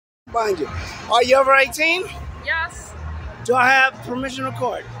Behind you. Are you over 18? Yes. Do I have permission to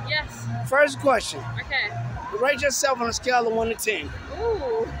record? Yes. First question. Okay. Rate yourself on a scale of 1 to 10.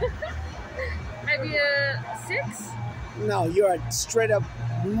 Ooh. Maybe a 6? No, you're a straight up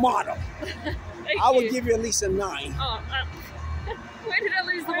model. Thank I would you. give you at least a 9. Oh, where did I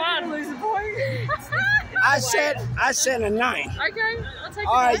lose the one? Lose a point. I said a 9. Okay, I'll take it.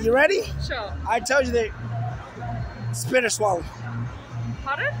 All right, then. you ready? Sure. I told you that. Spit or swallow.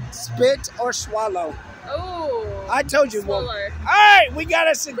 Pardon? Spit or swallow. Oh. I told you. Swallow. All right, we got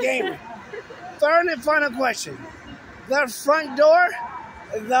us a gamer. Third and final question. The front door,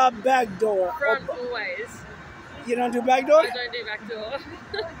 the back door. Front always. You don't do back door? I don't do back door.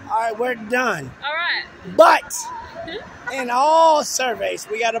 All right, we're done. All right. But in all surveys,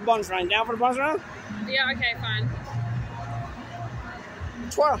 we got a bonus round. Down for the bonus round? Yeah, okay, fine.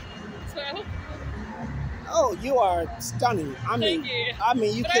 12. 12? Oh, you are stunning. Thank you.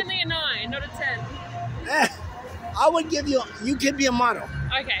 You But could. only a 9, not a 10. I would give you. You could be a model.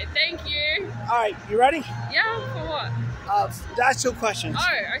 Okay, thank you. All right, you ready? Yeah, for what? That's 2 questions.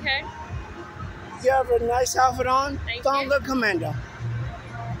 Oh, okay. You have a nice outfit on. Thank Thong you. or commando.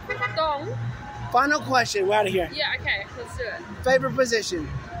 Thong? Final question. We're out of here. Yeah, okay, let's do it. Favorite position?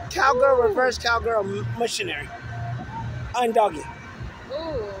 Cowgirl, Ooh. reverse cowgirl, missionary. Undoggy.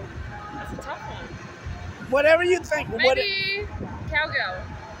 Ooh, that's a tough one. Whatever you think. Maybe cowgirl.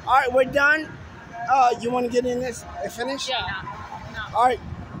 All right, we're done. You want to get in this and finish? Yeah. No. All right.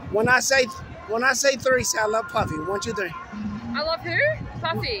 When I say 3, say I love Puffy. 1, 2, 3. I love who?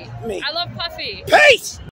 Puffy. Me. I love Puffy. Peace.